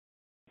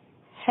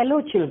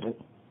Hello children.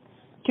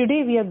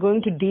 Today we are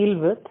going to deal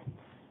with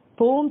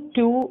Poem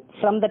 2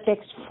 from the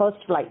text First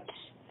Flight,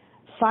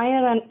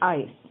 Fire and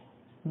Ice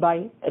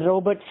by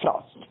Robert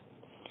Frost.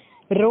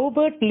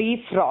 Robert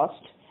Lee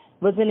Frost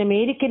was an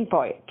American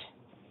poet.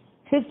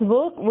 His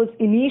work was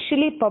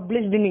initially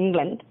published in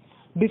England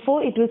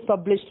before it was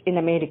published in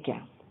America.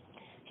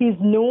 He is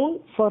known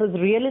for his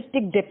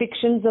realistic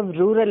depictions of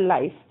rural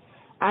life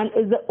and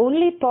is the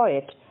only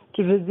poet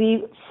to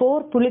receive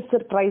 4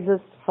 Pulitzer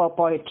Prizes for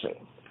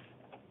poetry.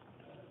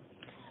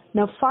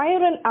 Now,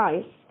 Fire and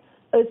Ice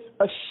is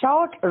a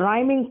short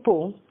rhyming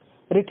poem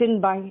written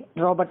by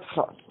Robert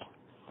Frost.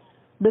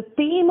 The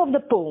theme of the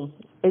poem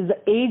is the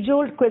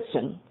age-old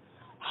question,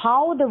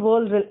 how the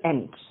world will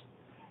end.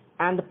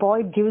 And the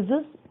poet gives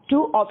us 2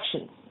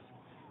 options,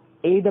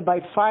 either by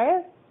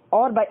fire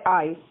or by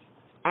ice,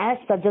 as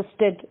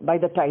suggested by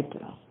the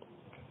title.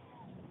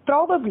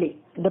 Probably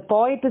the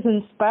poet is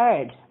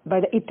inspired by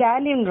the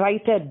Italian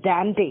writer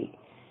Dante,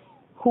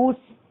 whose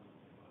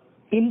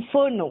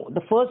Inferno, the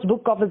first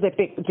book of his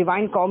epic,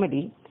 Divine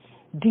Comedy,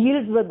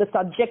 deals with the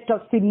subject of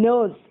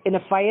sinners in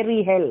a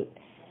fiery hell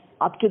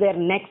up to their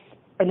necks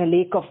in a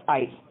lake of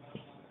ice.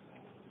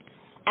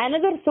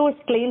 Another source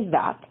claims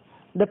that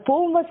the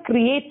poem was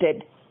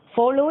created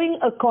following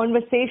a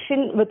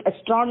conversation with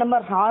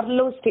astronomer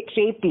Harlow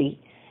Shapley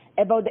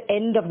about the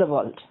end of the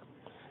world.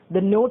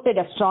 The noted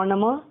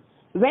astronomer,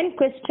 when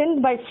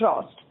questioned by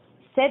Frost,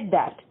 said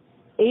that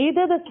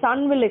either the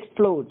sun will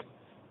explode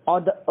or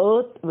the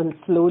earth will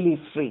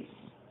slowly freeze.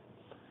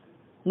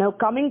 Now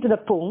coming to the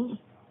poem,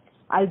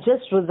 I'll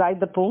just recite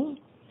the poem.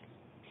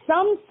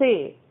 Some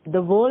say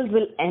the world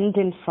will end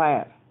in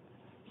fire.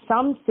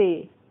 Some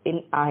say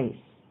in ice.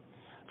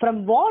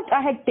 From what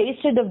I had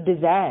tasted of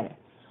desire,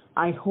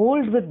 I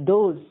hold with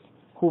those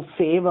who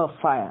favor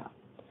fire.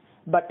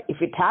 But if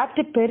it had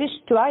to perish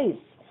twice,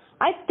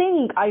 I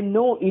think I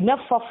know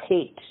enough of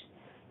hate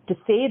to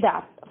say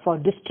that for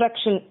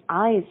destruction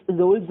ice is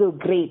also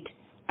great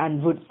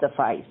and would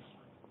suffice.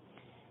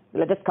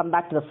 Let us come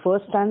back to the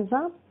first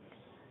stanza.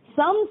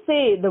 Some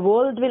say the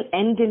world will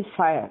end in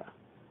fire.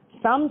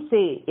 Some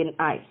say in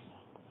ice.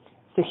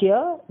 So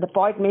here the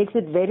poet makes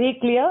it very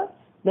clear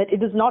that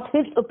it is not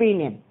his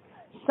opinion.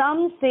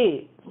 Some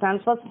say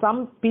stands for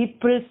some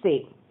people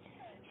say.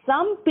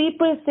 Some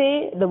people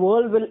say the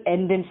world will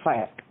end in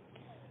fire.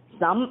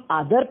 Some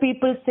other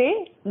people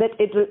say that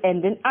it will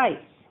end in ice.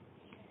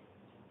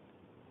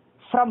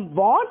 From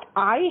what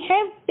I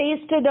have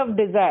tasted of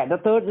desire, the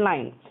third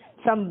line,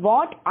 from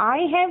what I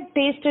have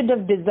tasted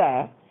of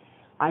desire,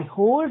 I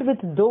hold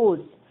with those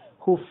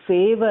who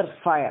favor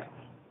fire.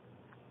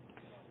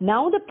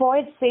 Now the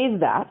poet says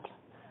that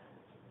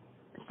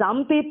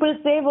some people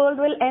say world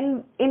will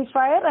end in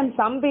fire and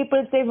some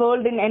people say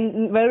world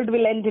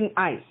will end in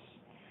ice.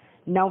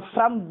 Now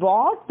from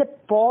what the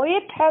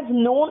poet has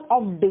known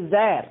of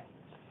desire,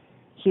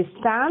 he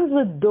stands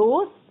with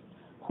those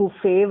who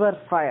favor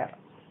fire.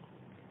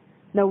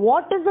 Now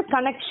what is the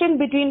connection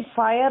between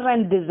fire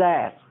and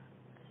desire?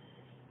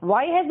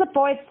 Why has the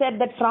poet said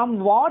that from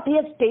what he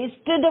has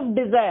tasted of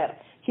desire,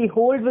 he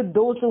holds with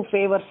those who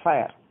favor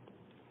fire?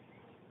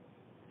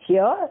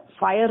 Here,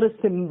 fire is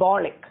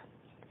symbolic.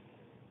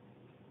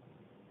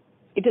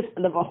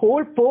 The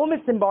whole poem is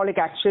symbolic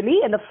actually,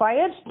 and the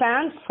fire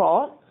stands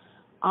for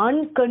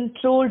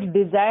uncontrolled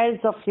desires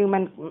of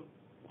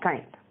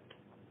humankind.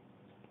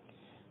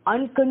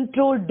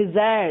 Uncontrolled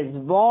desires,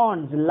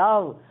 wants,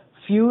 love,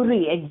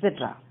 fury,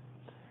 etc.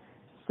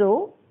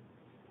 So,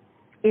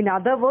 in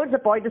other words, the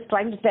poet is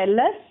trying to tell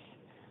us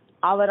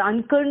our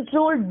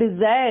uncontrolled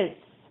desires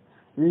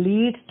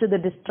lead to the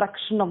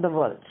destruction of the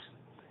world.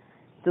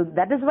 So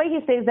that is why he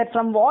says that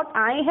from what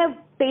I have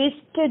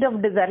tasted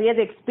of desire, he has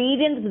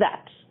experienced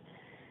that.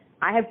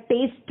 I have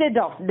tasted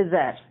of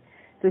desire.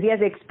 So he has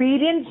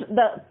experienced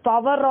the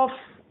power of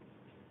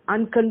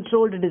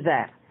uncontrolled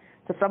desire.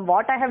 So from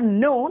what I have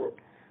known,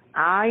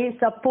 I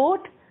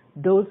support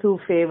those who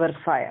favor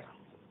fire.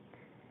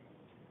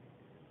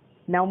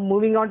 Now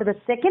moving on to the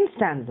second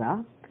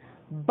stanza.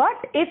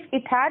 But if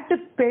it had to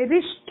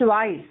perish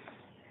twice,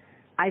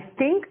 I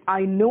think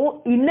I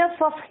know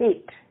enough of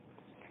hate.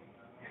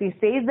 So he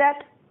says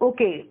that,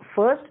 okay,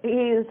 first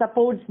he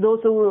supports those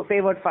who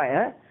favored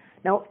fire.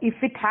 Now if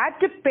it had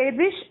to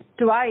perish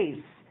twice,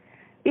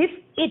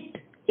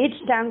 it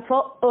stands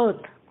for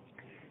earth.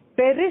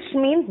 Perish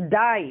means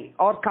die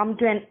or come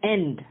to an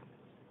end.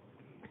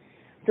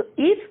 So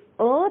if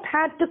earth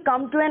had to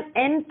come to an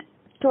end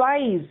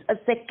twice, a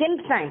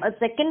second time, a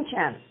second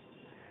chance,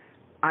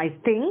 I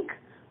think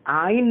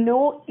I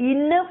know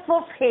enough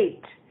of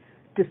hate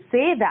to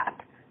say that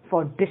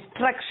for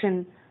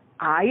destruction,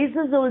 ice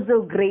is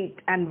also great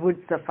and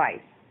would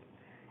suffice.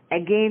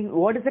 Again,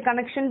 what is the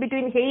connection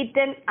between hate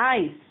and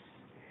ice?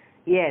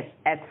 Yes,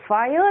 as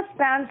fire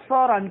stands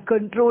for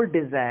uncontrolled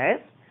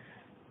desires,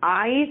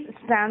 ice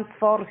stands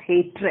for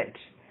hatred,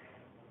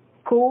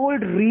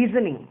 cold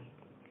reasoning.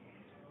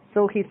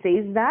 So he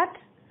says that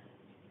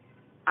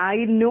I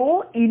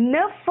know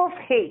enough of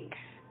hate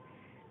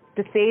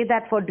to say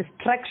that for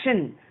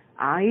destruction,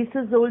 Ice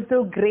is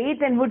also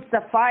great and would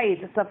suffice.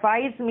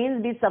 Suffice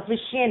means be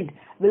sufficient,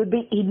 will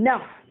be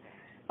enough.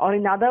 Or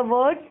in other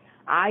words,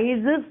 ice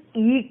is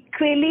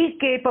equally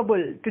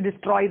capable to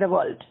destroy the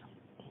world.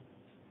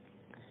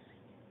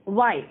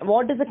 Why?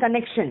 What is the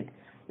connection?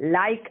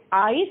 Like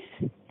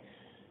ice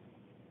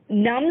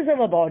numbs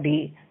our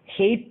body,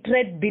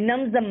 hatred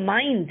benumbs the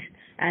mind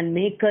and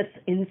makes us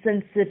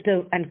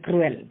insensitive and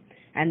cruel,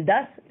 and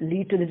thus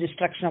lead to the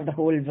destruction of the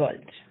whole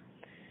world.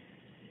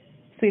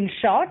 So in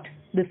short,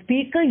 the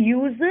speaker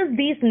uses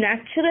these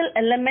natural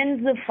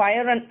elements of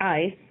fire and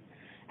ice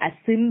as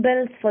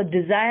symbols for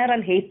desire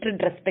and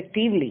hatred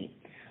respectively,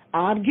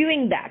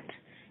 arguing that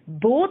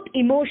both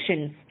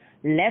emotions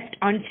left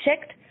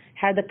unchecked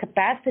have the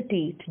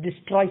capacity to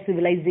destroy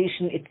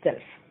civilization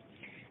itself.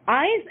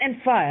 Ice and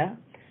fire,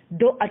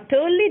 though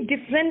utterly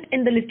different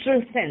in the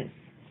literal sense,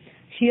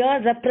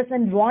 here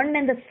represent one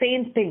and the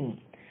same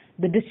thing,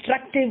 the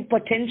destructive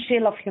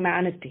potential of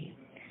humanity.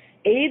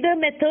 Either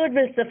method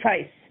will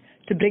suffice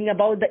to bring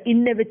about the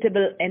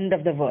inevitable end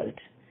of the world.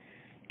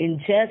 In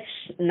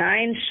just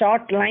 9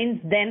 short lines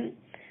then,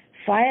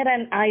 Fire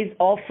and Ice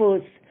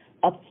offers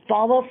a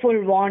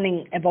powerful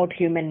warning about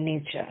human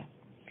nature.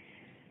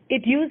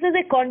 It uses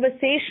a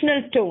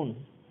conversational tone,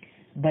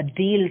 but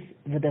deals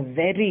with a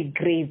very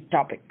grave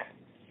topic.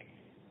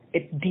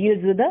 It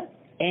deals with the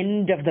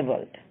end of the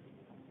world.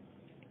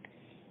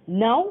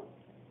 Now,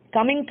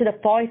 coming to the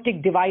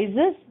poetic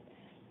devices,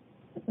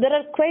 there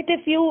are quite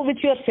a few which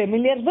you are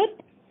familiar with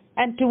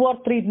and 2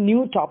 or 3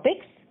 new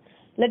topics.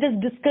 Let us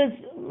discuss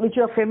which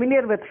you are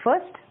familiar with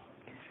first.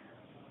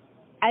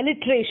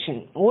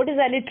 Alliteration. What is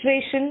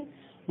alliteration?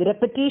 The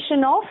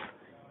repetition of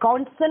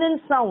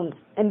consonant sounds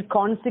in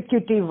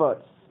consecutive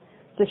words.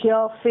 So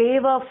here,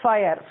 favor,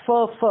 fire,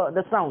 fur,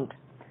 the sound.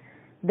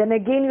 Then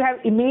again you have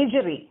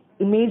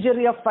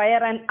imagery of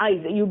fire and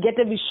ice. You get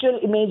a visual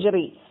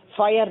imagery,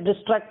 fire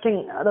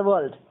destructing the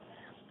world.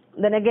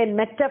 Then again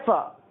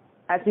metaphor.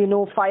 As you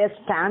know, fire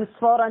stands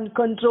for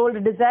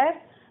uncontrolled desire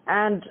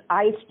and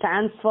ice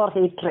stands for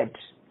hatred.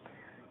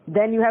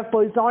 Then you have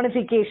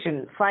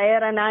personification.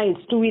 Fire and ice,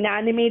 2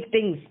 inanimate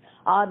things,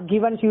 are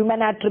given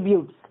human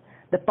attributes,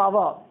 the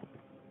power.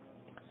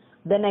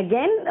 Then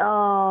again,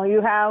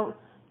 you have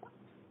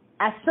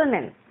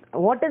assonance.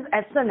 What is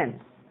assonance?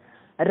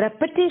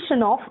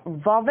 Repetition of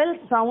vowel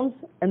sounds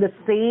in the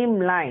same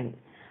line.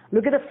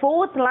 Look at the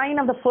 4th line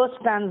of the first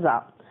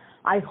stanza.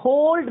 I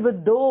hold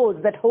with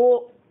those that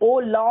O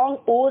long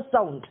O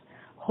sound.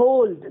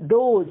 Hold,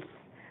 those.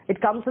 It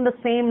comes in the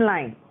same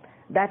line.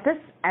 That is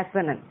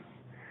assonance.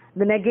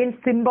 Then again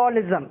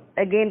symbolism.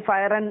 Again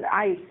fire and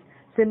ice.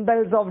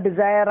 Symbols of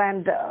desire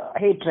and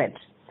hatred.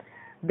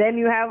 Then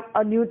you have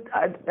a new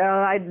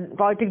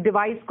poetic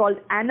device called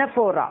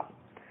anaphora.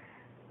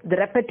 The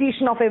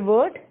repetition of a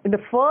word in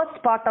the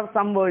first part of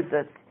some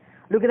verses.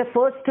 Look at the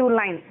first 2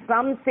 lines.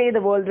 Some say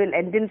the world will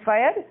end in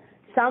fire.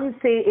 Some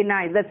say in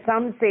ice. That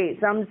some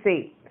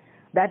say.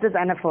 That is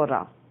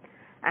anaphora.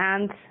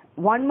 And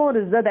one more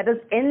is that is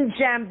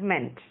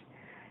enjambment.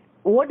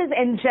 What is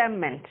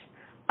enjambment?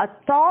 A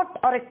thought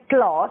or a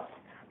clause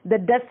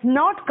that does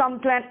not come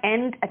to an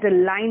end at a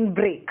line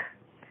break.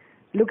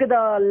 Look at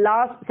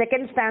the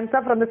second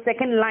stanza from the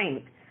 2nd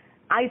line.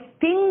 I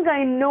think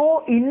I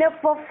know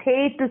enough of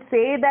hate to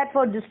say that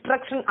for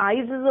destruction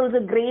ice is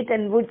also great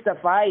and would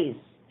suffice.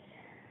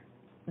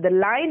 The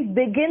line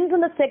begins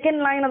in the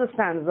 2nd line of the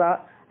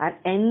stanza and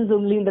ends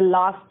only in the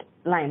last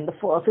line, the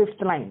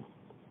 5th line.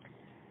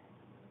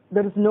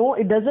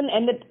 It doesn't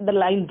end at the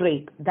line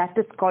break. That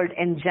is called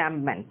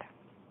enjambment.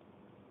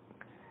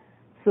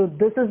 So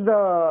this is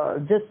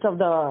the gist of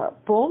the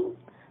poem.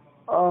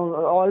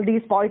 All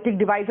these poetic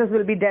devices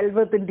will be dealt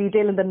with in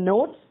detail in the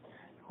notes.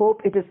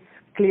 Hope it is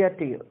clear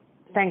to you.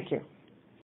 Thank you.